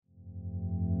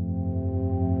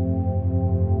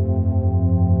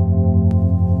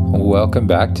Welcome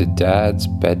back to Dad's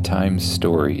Bedtime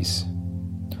Stories.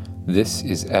 This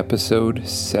is episode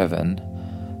 7,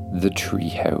 The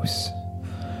Treehouse.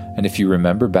 And if you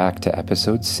remember back to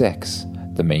episode 6,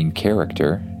 the main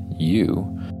character,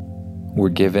 you, were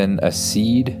given a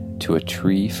seed to a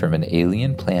tree from an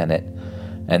alien planet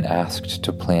and asked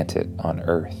to plant it on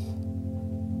Earth.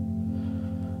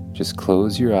 Just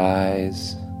close your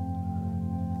eyes,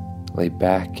 lay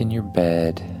back in your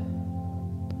bed,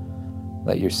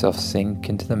 let yourself sink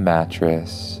into the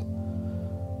mattress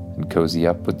and cozy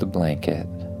up with the blanket,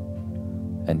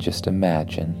 and just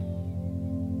imagine.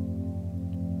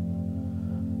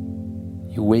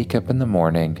 You wake up in the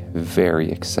morning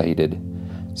very excited.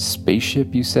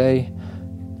 Spaceship, you say?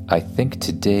 I think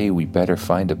today we better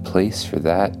find a place for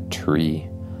that tree.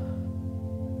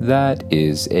 That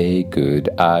is a good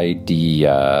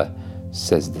idea,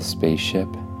 says the spaceship.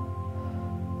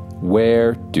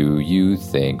 Where do you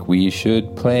think we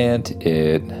should plant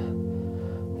it?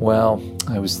 Well,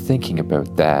 I was thinking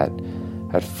about that.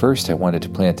 At first I wanted to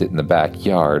plant it in the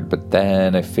backyard, but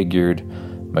then I figured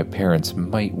my parents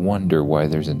might wonder why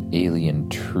there's an alien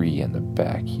tree in the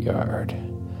backyard.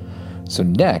 So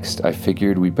next I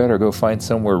figured we better go find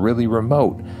somewhere really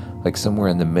remote, like somewhere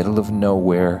in the middle of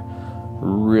nowhere,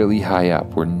 really high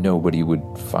up where nobody would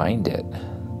find it.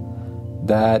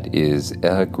 That is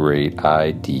a great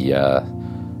idea.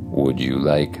 Would you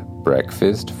like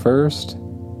breakfast first?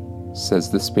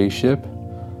 Says the spaceship.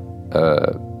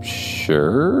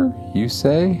 Sure, you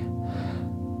say?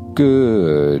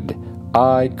 Good.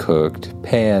 I cooked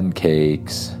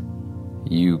pancakes.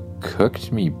 You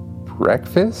cooked me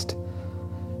breakfast?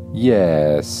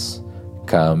 Yes.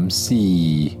 Come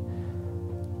see.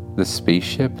 The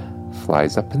spaceship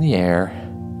flies up in the air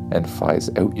and flies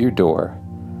out your door.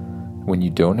 When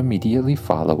you don't immediately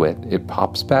follow it, it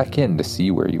pops back in to see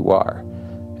where you are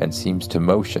and seems to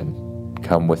motion,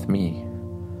 "Come with me."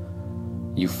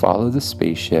 You follow the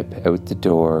spaceship out the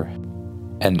door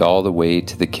and all the way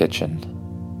to the kitchen.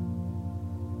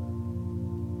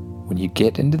 When you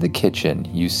get into the kitchen,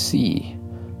 you see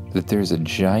that there's a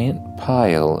giant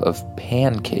pile of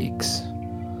pancakes.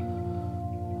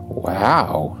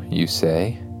 Wow, you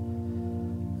say.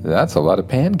 That's a lot of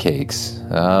pancakes.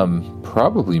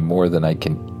 Probably more than I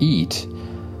can eat.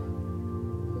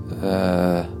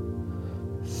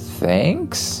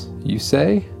 Thanks, you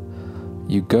say.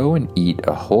 You go and eat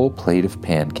a whole plate of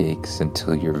pancakes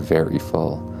until you're very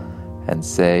full and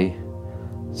say,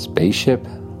 "Spaceship,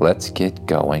 let's get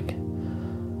going."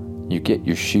 You get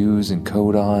your shoes and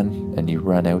coat on and you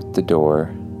run out the door.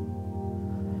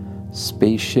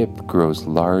 Spaceship grows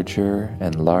larger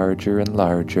and larger and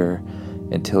larger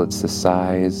until it's the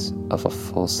size of a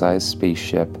full-size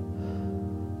spaceship.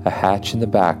 A hatch in the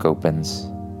back opens,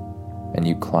 and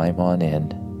you climb on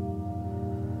in.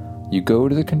 You go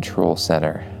to the control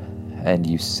center, and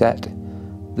you set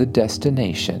the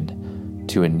destination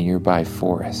to a nearby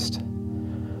forest.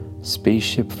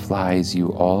 Spaceship flies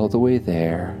you all the way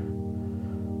there,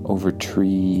 over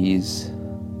trees,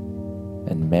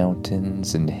 and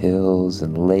mountains, and hills,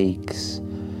 and lakes.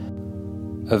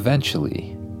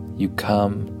 Eventually, you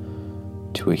come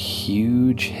to a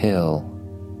huge hill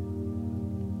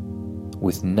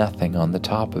with nothing on the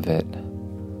top of it.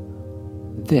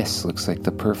 This looks like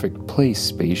the perfect place,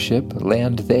 spaceship.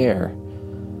 Land there.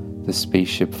 The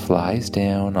spaceship flies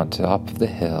down on top of the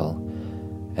hill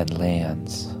and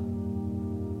lands.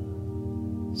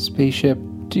 Spaceship,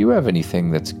 do you have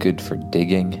anything that's good for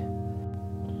digging?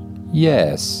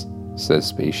 Yes, says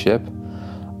Spaceship.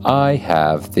 I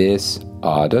have this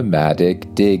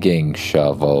automatic digging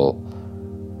shovel.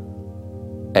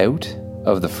 Out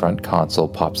of the front console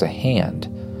pops a hand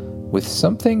with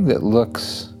something that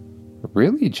looks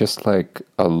really just like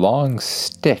a long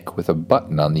stick with a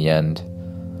button on the end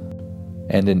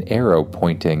and an arrow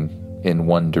pointing in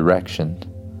one direction.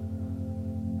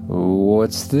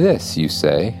 What's this, you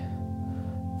say?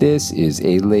 This is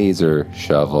a laser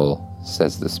shovel,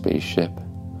 says the spaceship.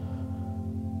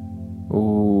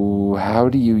 Ooh, how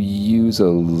do you use a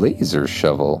laser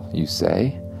shovel, you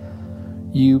say?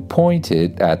 You point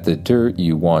it at the dirt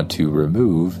you want to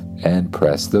remove and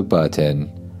press the button.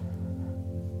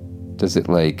 Does it,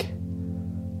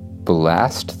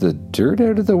 blast the dirt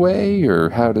out of the way, or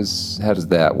how does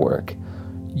that work?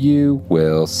 You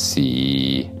will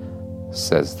see,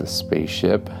 says the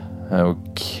spaceship.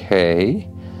 Okay,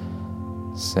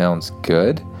 sounds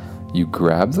good. You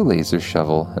grab the laser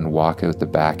shovel and walk out the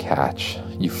back hatch.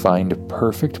 You find a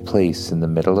perfect place in the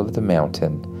middle of the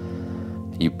mountain.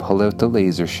 You pull out the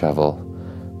laser shovel,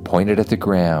 point it at the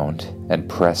ground, and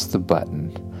press the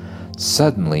button.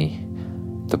 Suddenly,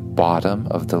 the bottom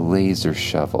of the laser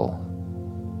shovel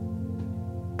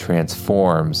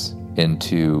transforms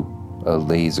into a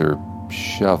laser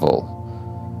shovel.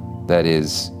 That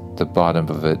is, the bottom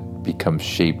of it becomes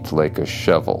shaped like a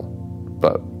shovel,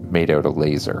 but made out of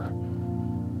laser.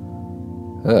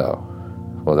 Oh,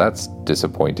 well, that's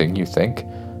disappointing, you think?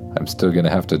 I'm still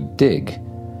gonna have to dig.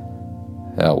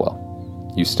 Oh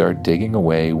well. You start digging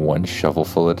away one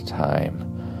shovelful at a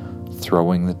time,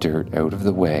 throwing the dirt out of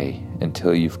the way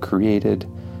until you've created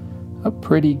a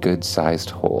pretty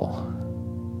good-sized hole.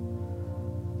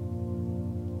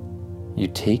 You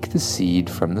take the seed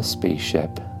from the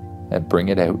spaceship and bring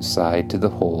it outside to the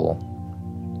hole.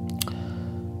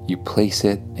 You place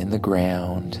it in the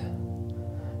ground,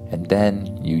 and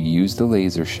then you use the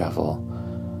laser shovel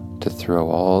to throw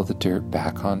all the dirt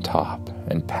back on top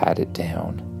and pat it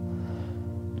down.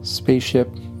 Spaceship,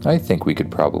 I think we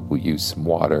could probably use some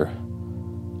water.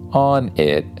 On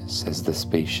it, says the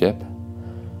spaceship.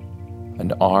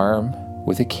 An arm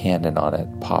with a cannon on it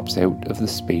pops out of the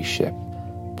spaceship,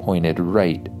 pointed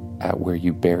right at where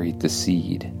you buried the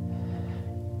seed.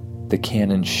 The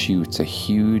cannon shoots a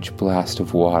huge blast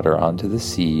of water onto the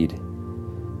seed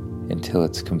until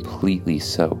it's completely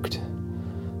soaked.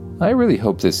 I really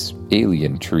hope this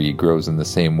alien tree grows in the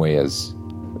same way as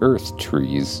Earth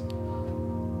trees.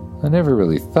 I never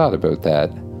really thought about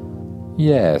that.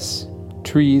 Yes,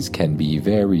 trees can be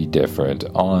very different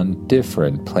on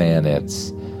different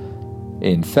planets.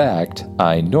 In fact,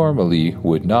 I normally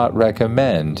would not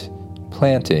recommend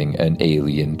planting an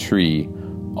alien tree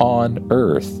on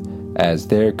Earth, as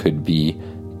there could be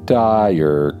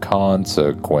dire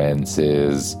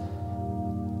consequences.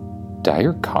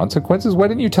 Dire consequences? Why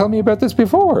didn't you tell me about this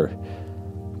before?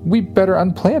 We better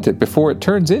unplant it before it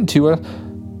turns into a...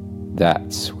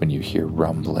 That's when you hear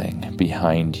rumbling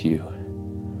behind you.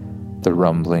 The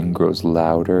rumbling grows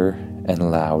louder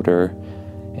and louder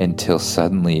until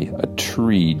suddenly a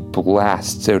tree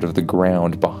blasts out of the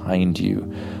ground behind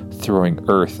you, throwing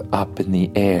earth up in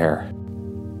the air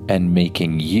and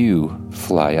making you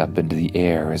fly up into the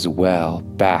air as well,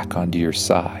 back onto your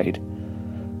side.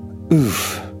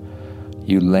 Oof!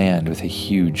 You land with a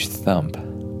huge thump.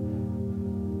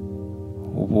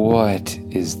 What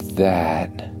is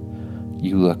that?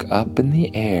 You look up in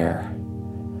the air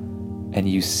and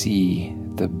you see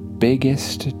the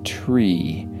biggest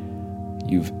tree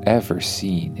you've ever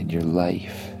seen in your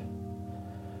life.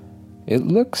 It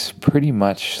looks pretty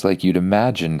much like you'd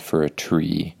imagine for a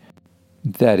tree.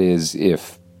 That is,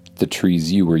 if the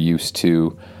trees you were used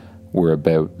to were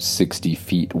about 60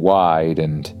 feet wide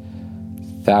and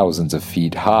thousands of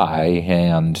feet high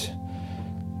and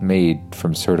made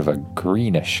from sort of a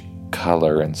greenish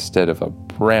color instead of a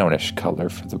brownish color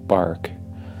for the bark.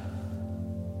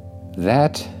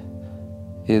 That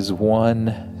is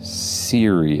one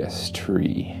serious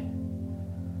tree.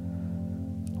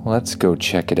 Let's go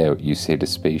check it out, you say to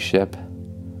Spaceship.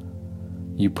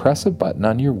 You press a button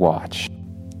on your watch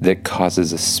that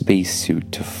causes a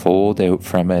spacesuit to fold out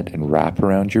from it and wrap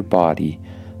around your body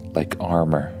like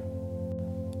armor.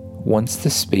 Once the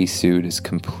spacesuit is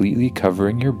completely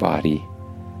covering your body,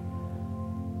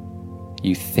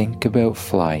 you think about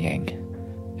flying,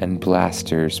 and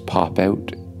blasters pop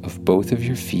out of both of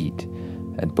your feet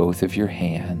and both of your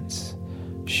hands,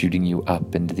 shooting you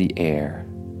up into the air.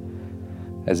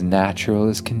 As natural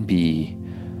as can be,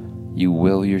 you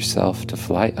will yourself to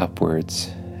fly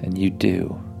upwards, and you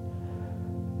do.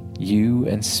 You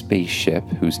and Spaceship,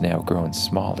 who's now grown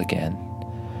small again,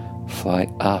 fly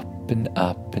up and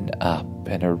up and up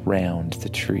and around the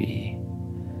tree.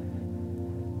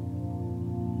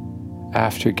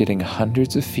 After getting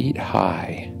hundreds of feet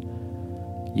high,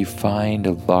 you find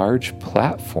a large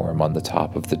platform on the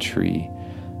top of the tree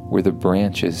where the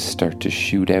branches start to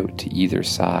shoot out to either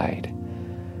side.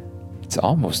 It's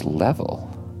almost level.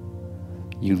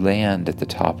 You land at the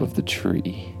top of the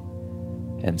tree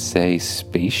and say,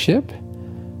 Spaceship,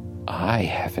 I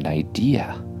have an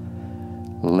idea.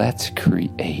 Let's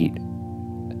create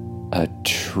a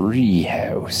tree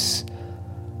house.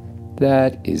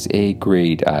 That is a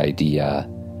great idea.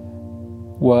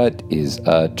 What is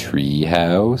a tree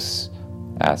house?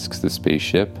 Asks the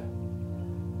Spaceship.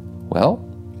 Well,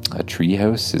 a tree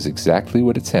house is exactly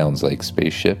what it sounds like,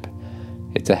 Spaceship.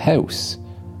 It's a house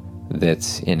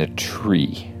that's in a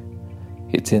tree.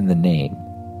 It's in the name,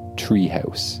 tree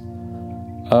house.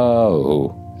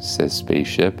 Oh, says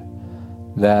Spaceship.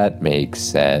 That makes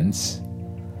sense.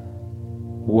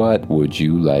 What would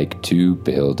you like to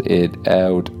build it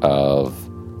out of?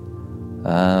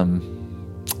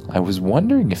 I was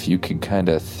wondering if you could kind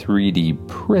of 3D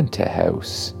print a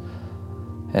house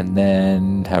and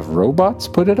then have robots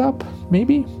put it up,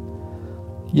 maybe?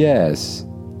 Yes,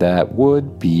 that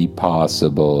would be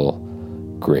possible.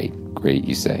 Great,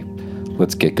 you say.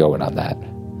 Let's get going on that.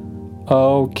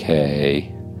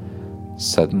 Okay.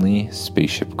 Suddenly,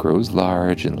 spaceship grows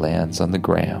large and lands on the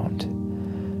ground.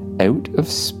 Out of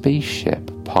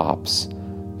spaceship pops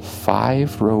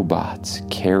 5 robots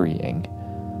carrying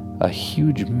a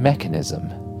huge mechanism.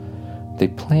 They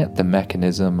plant the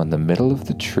mechanism on the middle of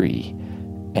the tree,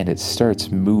 and it starts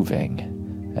moving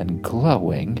and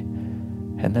glowing,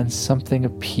 and then something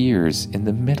appears in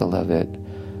the middle of it.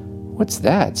 What's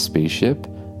that, spaceship?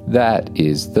 That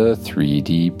is the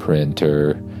 3D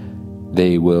printer.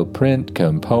 They will print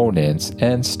components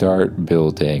and start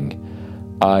building.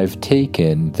 I've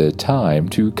taken the time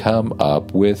to come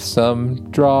up with some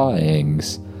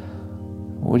drawings.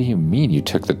 What do you mean you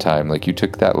took the time? Like you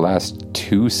took that last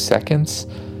 2 seconds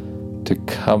to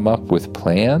come up with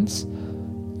plans?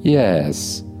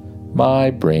 Yes,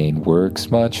 my brain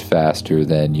works much faster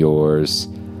than yours.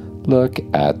 Look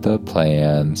at the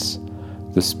plans.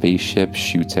 The spaceship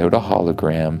shoots out a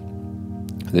hologram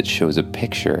that shows a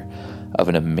picture of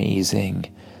an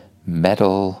amazing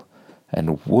metal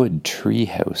and wood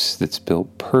treehouse that's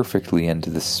built perfectly into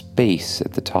the space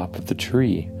at the top of the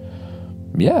tree.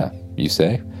 Yeah, you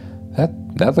say.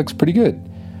 That looks pretty good.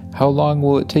 How long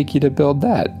will it take you to build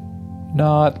that?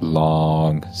 Not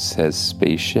long, says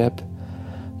Spaceship.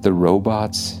 The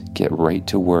robots get right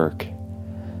to work.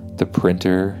 The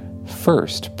printer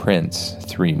first prints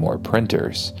 3 more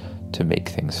printers to make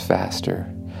things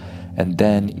faster. And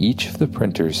then each of the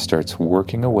printers starts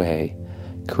working away,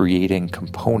 creating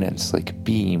components like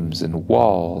beams and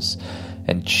walls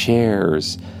and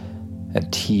chairs and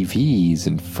TVs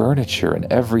and furniture and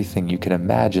everything you can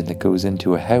imagine that goes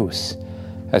into a house.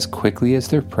 As quickly as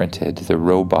they're printed, the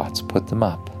robots put them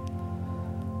up.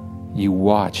 You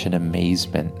watch in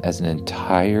amazement as an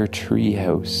entire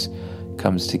treehouse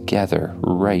comes together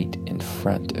right in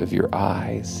front of your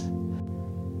eyes.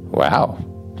 Wow,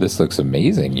 this looks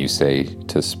amazing, you say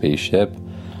to Spaceship.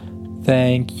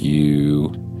 Thank you.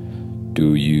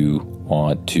 Do you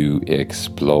want to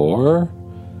explore?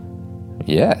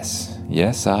 Yes,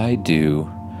 I do.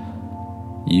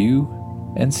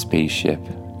 You and Spaceship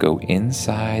go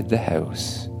inside the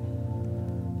house.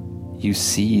 You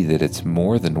see that it's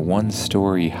more than 1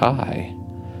 story high.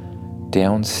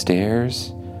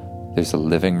 Downstairs, there's a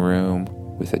living room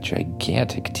with a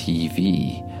gigantic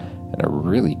TV and a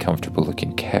really comfortable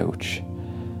looking couch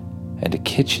and a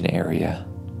kitchen area.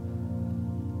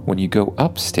 When you go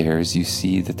upstairs, you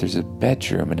see that there's a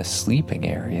bedroom and a sleeping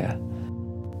area.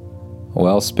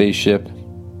 Well, Spaceship,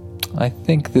 I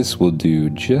think this will do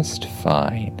just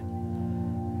fine.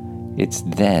 It's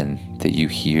then that you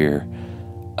hear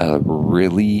a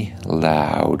really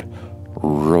loud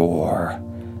roar.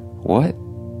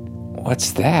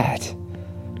 What's that?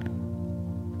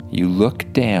 You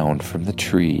look down from the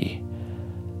tree,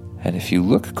 and if you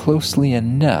look closely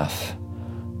enough,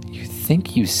 you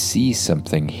think you see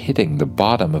something hitting the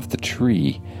bottom of the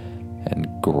tree and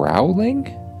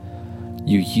growling?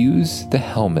 You use the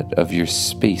helmet of your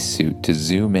spacesuit to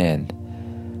zoom in,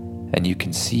 and you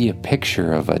can see a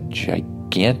picture of a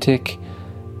gigantic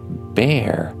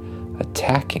bear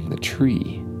attacking the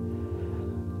tree.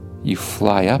 You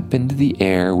fly up into the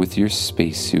air with your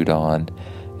spacesuit on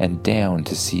and down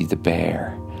to see the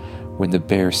bear. When the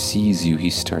bear sees you, he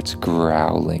starts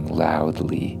growling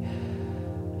loudly.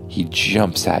 He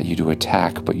jumps at you to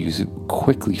attack, but you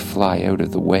quickly fly out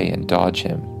of the way and dodge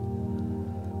him.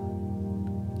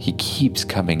 He keeps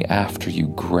coming after you,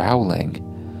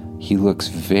 growling. He looks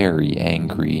very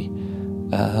angry.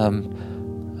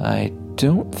 I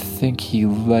don't think he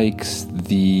likes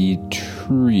the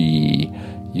tree,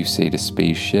 you say to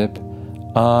Spaceship.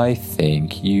 I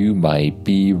think you might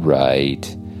be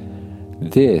right.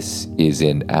 This is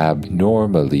an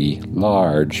abnormally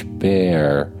large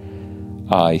bear.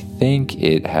 I think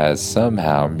it has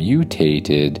somehow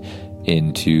mutated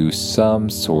into some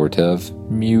sort of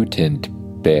mutant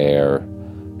bear.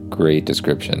 Great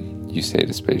description, you say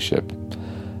to Spaceship.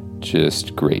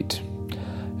 Just great.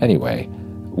 Anyway,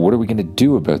 what are we going to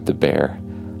do about the bear?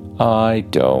 I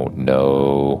don't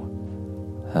know.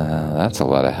 That's a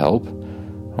lot of help.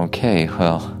 Okay,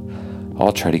 well,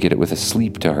 I'll try to get it with a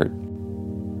sleep dart.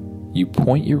 You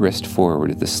point your wrist forward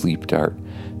at the sleep dart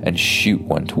and shoot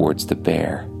one towards the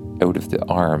bear out of the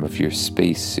arm of your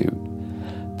spacesuit.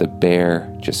 The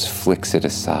bear just flicks it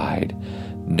aside,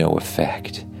 no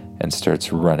effect, and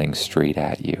starts running straight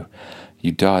at you.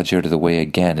 You dodge out of the way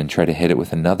again and try to hit it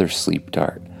with another sleep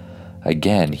dart.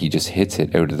 Again, he just hits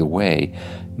it out of the way,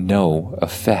 no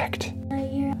effect.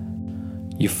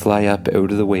 You fly up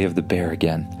out of the way of the bear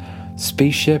again.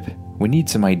 Spaceship, we need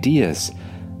some ideas.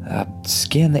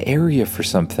 Scan the area for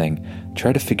something.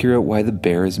 Try to figure out why the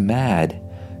bear is mad.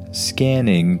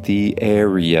 Scanning the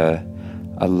area.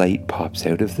 A light pops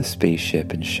out of the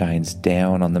spaceship and shines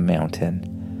down on the mountain.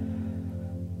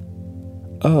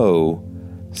 "Oh,"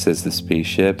 says the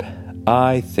spaceship,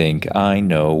 "I think I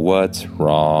know what's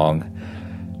wrong."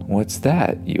 "What's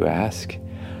that?" you ask.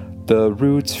 "The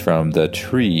roots from the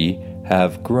tree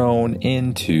have grown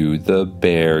into the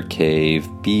bear cave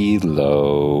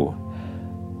below.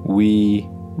 We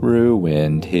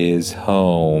ruined his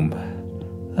home."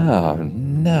 "Oh,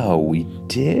 no, we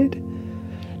did?"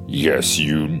 "Yes,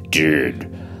 you did.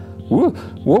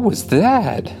 What was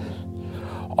that?"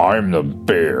 I'm the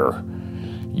bear.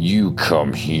 You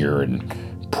come here and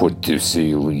put this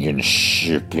alien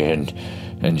ship in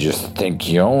and just think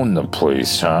you own the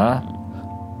place, huh?"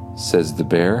 says the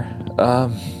bear.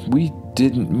 We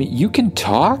didn't mean... You can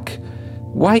talk?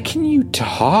 Why can you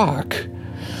talk?"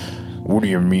 "What do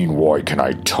you mean, why can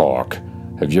I talk?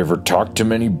 Have you ever talked to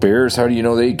many bears? How do you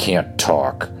know they can't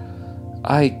talk?"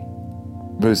 "I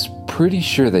was pretty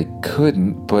sure they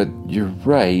couldn't, but you're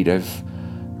right. I've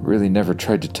really never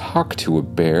tried to talk to a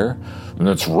bear."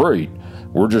 "That's right.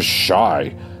 We're just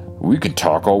shy. We can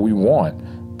talk all we want,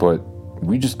 but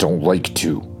we just don't like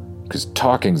to, because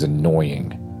talking's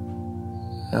annoying."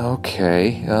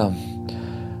 "Okay,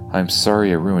 I'm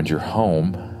sorry I ruined your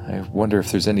home. I wonder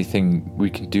if there's anything we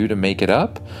can do to make it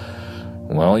up?"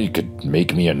 "Well, you could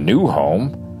make me a new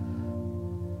home."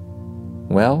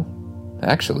 "Well,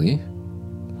 actually,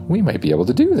 we might be able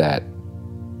to do that."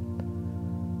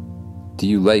 "Do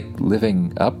you like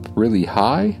living up really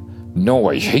high?" "No,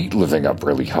 I hate living up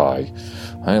really high.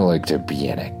 I like to be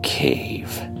in a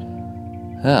cave."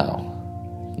 "Oh,"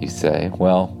 you say.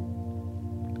 "Well,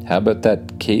 how about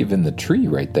that cave in the tree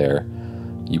right there?"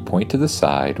 You point to the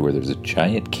side where there's a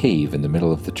giant cave in the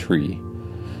middle of the tree.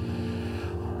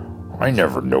 "I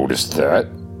never noticed that."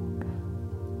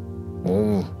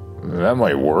 "Well, that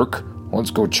might work.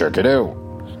 Let's go check it out."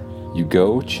 You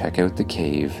go check out the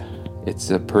cave.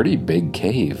 It's a pretty big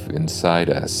cave inside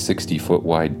a 60-foot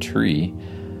wide tree.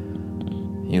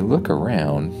 You look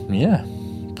around. Yeah,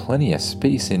 plenty of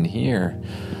space in here.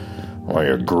 "I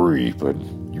agree, but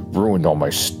you ruined all my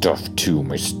stuff too.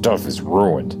 My stuff is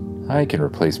ruined." "I can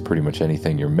replace pretty much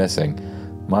anything you're missing.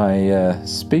 My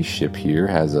spaceship here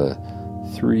has a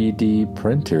 3D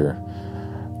printer."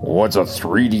 "What's a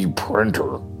 3D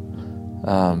printer?"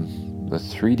 The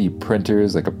 3D printer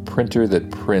is like a printer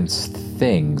that prints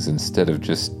things instead of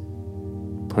just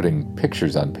putting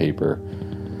pictures on paper.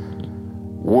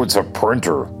 "What's a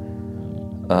printer?"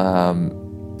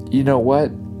 You know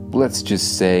what? Let's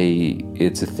just say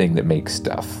it's a thing that makes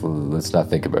stuff. Let's not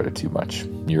think about it too much.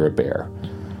 You're a bear."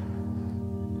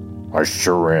 "I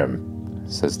sure am,"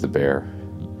 says the bear.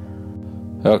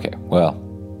 "Okay, well,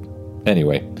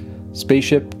 anyway,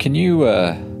 spaceship, can you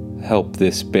help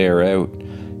this bear out?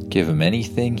 Give him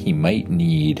anything he might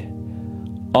need."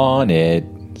 "On it,"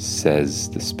 says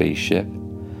the spaceship.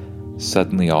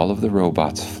 Suddenly all of the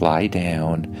robots fly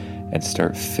down and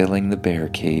start filling the bear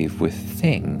cave with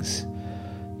things.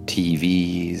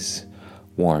 TVs,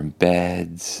 warm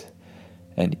beds,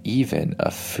 and even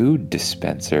a food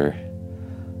dispenser.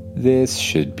 "This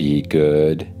should be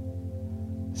good,"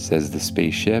 says the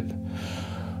spaceship.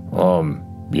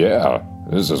 Yeah,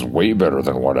 this is way better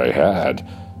than what I had.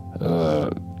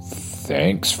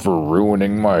 Thanks for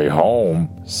ruining my home,"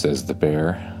 says the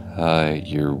bear.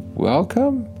 You're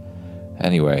welcome.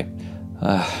 Anyway,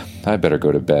 I better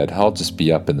go to bed. I'll just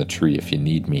be up in the tree if you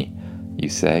need me," you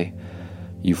say.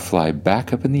 You fly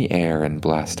back up in the air and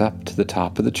blast up to the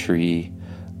top of the tree,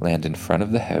 land in front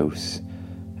of the house,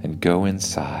 and go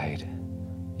inside.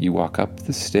 You walk up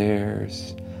the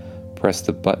stairs, press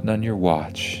the button on your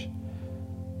watch,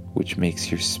 which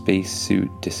makes your spacesuit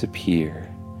disappear,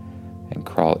 and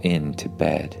crawl into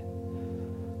bed.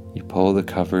 You pull the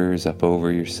covers up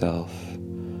over yourself.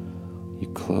 You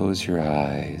close your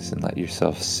eyes and let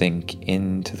yourself sink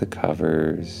into the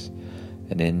covers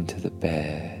and into the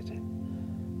bed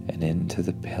and into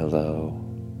the pillow.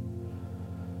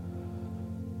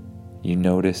 You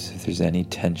notice if there's any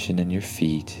tension in your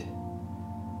feet,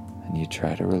 and you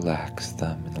try to relax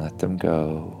them and let them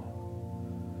go.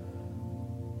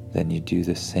 Then you do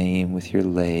the same with your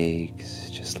legs,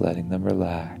 just letting them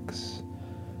relax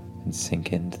and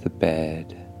sink into the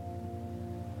bed.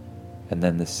 And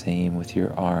then the same with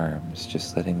your arms,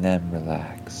 just letting them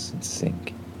relax and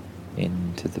sink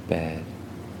into the bed.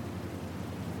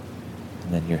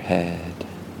 And then your head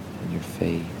and your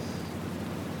face,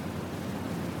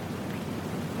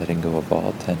 letting go of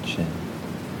all tension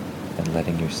and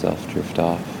letting yourself drift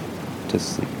off to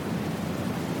sleep.